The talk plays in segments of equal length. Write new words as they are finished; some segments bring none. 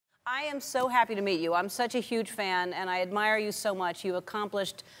I am so happy to meet you. I'm such a huge fan, and I admire you so much. You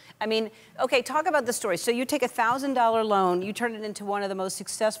accomplished, I mean, okay, talk about the story. So you take a $1,000 loan, you turn it into one of the most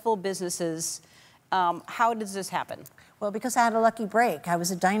successful businesses. How does this happen? Well, because I had a lucky break. I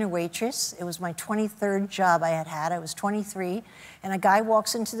was a diner waitress. It was my 23rd job I had had. I was 23, and a guy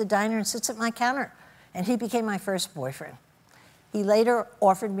walks into the diner and sits at my counter, and he became my first boyfriend. He later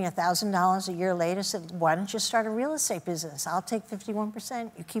offered me $1,000 a year later, said, why don't you start a real estate business? I'll take 51%,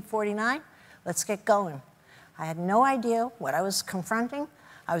 you keep 49, let's get going. I had no idea what I was confronting.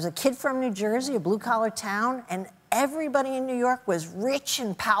 I was a kid from New Jersey, a blue-collar town, and everybody in New York was rich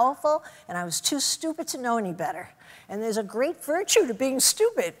and powerful, and I was too stupid to know any better. And there's a great virtue to being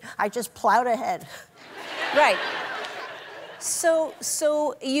stupid. I just plowed ahead. Right.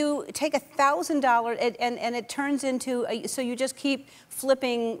 So you take $1,000 and it turns into, so you just keep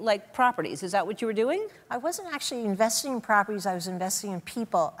flipping like properties. Is that what you were doing? I wasn't actually investing in properties, I was investing in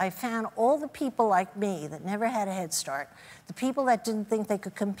people. I found all the people like me that never had a head start, the people that didn't think they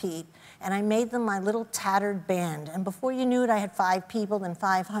could compete, and I made them my little tattered band. And before you knew it, I had 5 people, then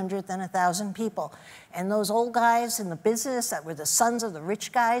 500, then 1,000 people. And those old guys in the business that were the sons of the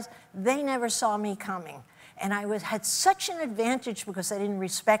rich guys, they never saw me coming. And I had such an advantage because they didn't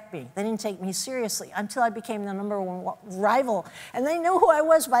respect me. They didn't take me seriously until I became the #1 rival. And they knew who I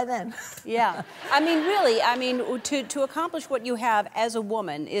was by then. Yeah. I mean, really, I mean, to accomplish what you have as a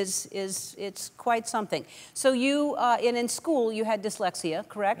woman it's quite something. So you, in school, you had dyslexia,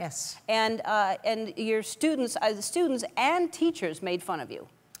 correct? Yes. And your students, the students and teachers made fun of you.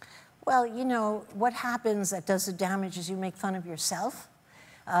 Well, you know, what happens that does the damage is you make fun of yourself.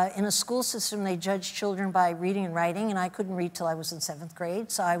 In a school system, they judge children by reading and writing, and I couldn't read till I was in 7th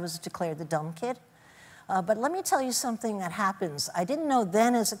grade, so I was declared the dumb kid. But let me tell you something that happens. I didn't know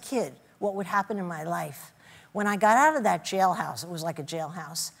then as a kid what would happen in my life. When I got out of that jailhouse, it was like a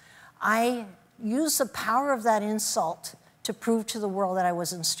jailhouse, I used the power of that insult to prove to the world that I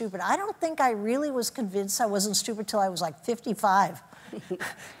wasn't stupid. I don't think I really was convinced I wasn't stupid till I was like 55.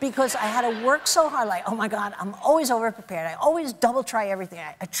 Because I had to work so hard, like, oh my God, I'm always over-prepared. I always double try everything.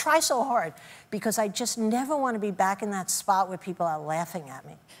 I try so hard because I just never want to be back in that spot where people are laughing at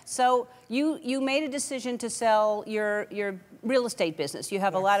me. So you made a decision to sell your real estate business. You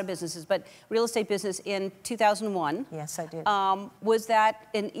have a lot of businesses, but real estate business in 2001. Yes, I did. Was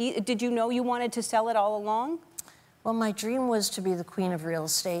that, did you know you wanted to sell it all along? Well, my dream was to be the queen of real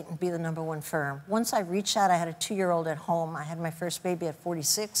estate and be the #1 firm. Once I reached that, I had a 2-year-old at home. I had my first baby at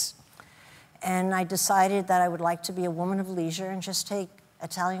 46. And I decided that I would like to be a woman of leisure and just take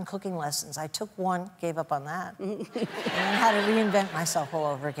Italian cooking lessons. I took one, gave up on that, and then had to reinvent myself all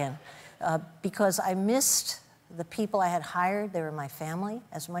over again. Because I missed the people I had hired. They were my family,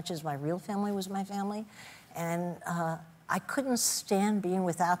 as much as my real family was my family. And I couldn't stand being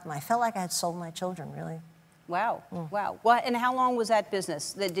without them. I felt like I had sold my children, really. Wow, wow. Well, and how long was that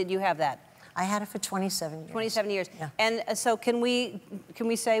business? Did you have that? I had it for 27 years. 27 years. Yeah. And so can we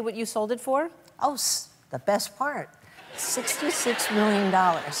say what you sold it for? Oh, the best part, $66 million.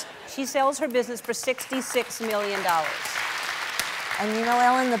 She sells her business for $66 million. And you know,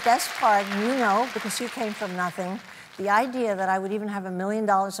 Ellen, the best part, you know, because you came from nothing, the idea that I would even have $1 million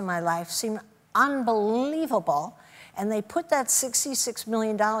in my life seemed unbelievable. And they put that $66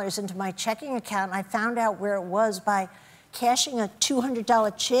 million into my checking account, and I found out where it was by cashing a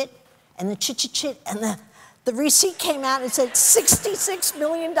 $200 chit, and the chit, and the receipt came out and it said $66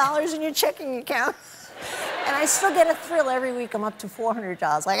 million in your checking account. And I still get a thrill every week. I'm up to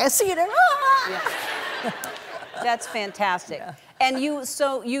 $400. Like, I see it, and yeah. That's fantastic. Yeah. And you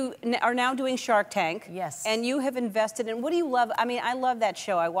are now doing Shark Tank. Yes. And you have invested in, what do you love? I mean, I love that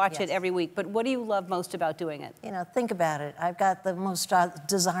show. I watch it every week. But what do you love most about doing it? You know, think about it. I've got the most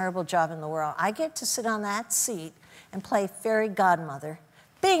desirable job in the world. I get to sit on that seat and play fairy godmother.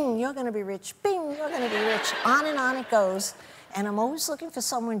 Bing, you're going to be rich. Bing, you're going to be rich. On and on it goes. And I'm always looking for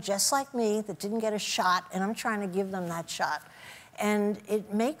someone just like me that didn't get a shot, and I'm trying to give them that shot. And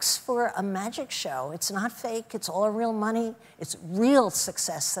it makes for a magic show. It's not fake, it's all real money. It's real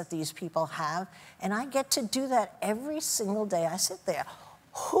success that these people have. And I get to do that every single day I sit there.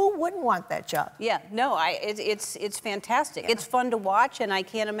 Who wouldn't want that job? Yeah, no, it's fantastic. Yeah. It's fun to watch, and I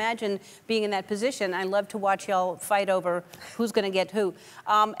can't imagine being in that position. I love to watch y'all fight over who's going to get who.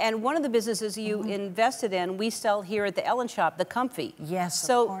 And one of the businesses you invested in, we sell here at the Ellen Shop, the Comfy. Yes,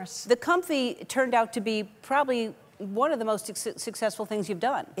 of course. So the Comfy turned out to be probably one of the most successful things you've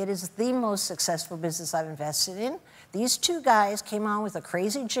done. It is the most successful business I've invested in. These 2 guys came on with a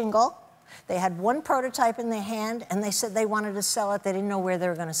crazy jingle, They had one prototype in their hand, and they said they wanted to sell it. They didn't know where they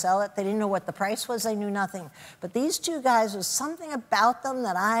were going to sell it. They didn't know what the price was. They knew nothing. But these two guys, was something about them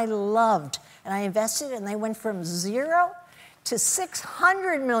that I loved. And I invested, and they went from 0 to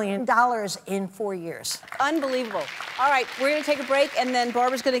 $600 million in 4 years. Unbelievable. All right, we're going to take a break, and then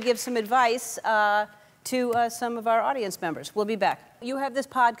Barbara's going to give some advice to some of our audience members. We'll be back. You have this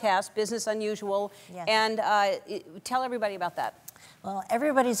podcast, Business Unusual, yes. And tell everybody about that. Well,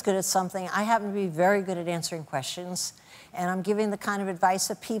 everybody's good at something. I happen to be very good at answering questions, and I'm giving the kind of advice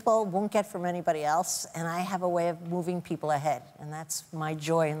that people won't get from anybody else, and I have a way of moving people ahead, and that's my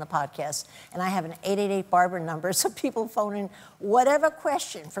joy in the podcast. And I have an 888-Barbara number, so people phone in whatever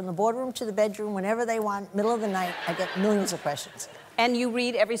question, from the boardroom to the bedroom, whenever they want, middle of the night. I get millions of questions. And you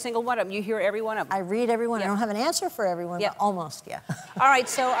read every single one of them. You hear every one of them. I read every one. Yep. I don't have an answer for everyone, Yep. but almost, yeah. All right,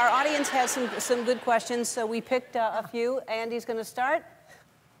 so our audience has some good questions, so we picked a few. Andy's going to start.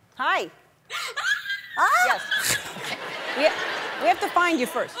 Hi. Yes. We have to find you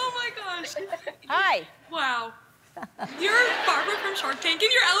first. Oh my gosh. Hi. Wow. You're Barbara from Shark Tank,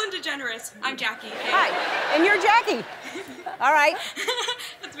 and you're Ellen DeGeneres. I'm Jackie. Hey. Hi. And you're Jackie. All right.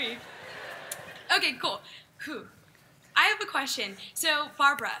 That's me. Okay, cool. Whew. I have a question. So,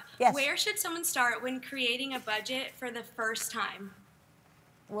 Barbara, Yes. where should someone start when creating a budget for the first time?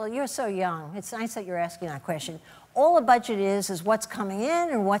 Well, you're so young. It's nice that you're asking that question. All a budget is what's coming in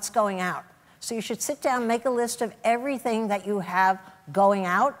and what's going out. So you should sit down, make a list of everything that you have going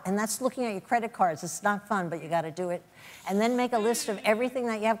out, and that's looking at your credit cards. It's not fun, but you got to do it. And then make a list of everything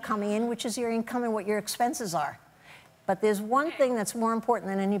that you have coming in, which is your income and what your expenses are. But there's one thing that's more important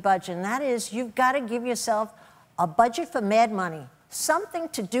than any budget, and that is you've got to give yourself a budget for mad money. Something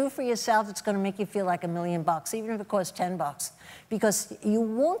to do for yourself that's going to make you feel like $1 million, even if it costs $10. Because you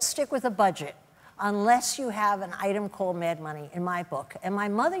won't stick with a budget unless you have an item called mad money in my book. And my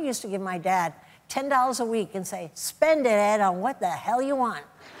mother used to give my dad $10 a week and say, spend it, Ed, on what the hell you want.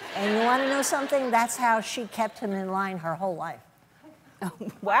 And you want to know something? That's how she kept him in line her whole life. Oh,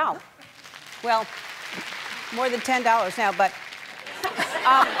 wow. Well, more than $10 now, but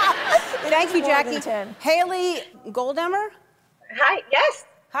thank you, Jackie. Haley Goldemmer? Hi, yes.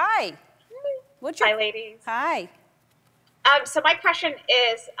 Hi. What's your... Hi, ladies. Hi. So my question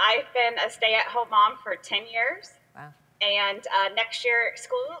is, I've been a stay-at-home mom for 10 years. Wow. And next year,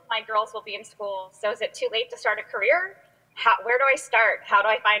 my girls will be in school. So is it too late to start a career? Where do I start? How do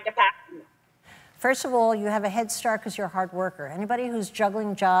I find a passion? First of all, you have a head start because you're a hard worker. Anybody who's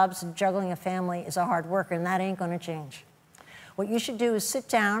juggling jobs and juggling a family is a hard worker, and that ain't going to change. What you should do is sit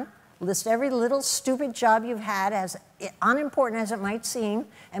down, list every little stupid job you've had, as unimportant as it might seem,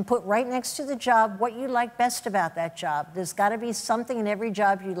 and put right next to the job what you like best about that job. There's got to be something in every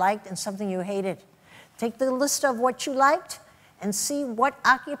job you liked and something you hated. Take the list of what you liked and see what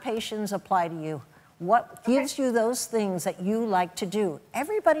occupations apply to you. What gives you those things that you like to do?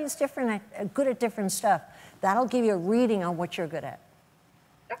 Everybody's different, good at different stuff. That'll give you a reading on what you're good at.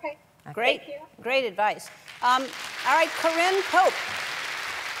 Okay. Great. Thank you. Great advice. All right, Corinne Pope.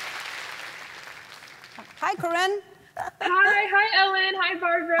 Hi, Corinne. Hi, Ellen. Hi,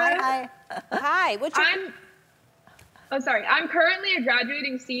 Barbara. Hi. Hi. What's your... I'm currently a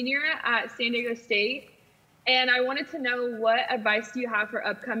graduating senior at San Diego State, and I wanted to know, what advice do you have for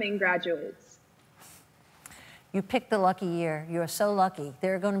upcoming graduates? You picked the lucky year. You're so lucky.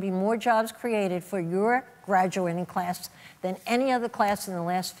 There are going to be more jobs created for your graduating class than any other class in the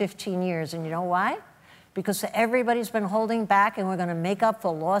last 15 years. And you know why? Because everybody's been holding back, and we're going to make up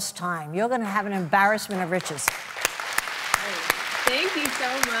for lost time. You're going to have an embarrassment of riches. Thank you so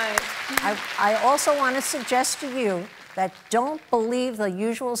much. I also want to suggest to you that don't believe the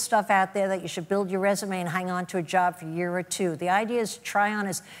usual stuff out there that you should build your resume and hang on to a job for a year or two. The idea is to try on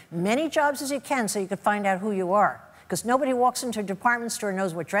as many jobs as you can so you can find out who you are. Because nobody walks into a department store and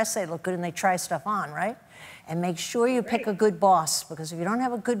knows what dress they look good and they try stuff on, right? And make sure you pick a good boss, because if you don't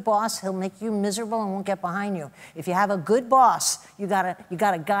have a good boss, he'll make you miserable and won't get behind you. If you have a good boss, you got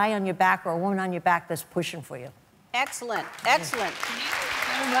a guy on your back or a woman on your back that's pushing for you. Excellent. Excellent. Thank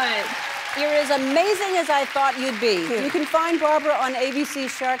you so much. You're as amazing as I thought you'd be. You can find Barbara on ABC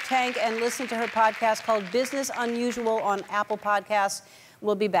Shark Tank and listen to her podcast called Business Unusual on Apple Podcasts.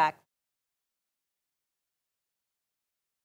 We'll be back.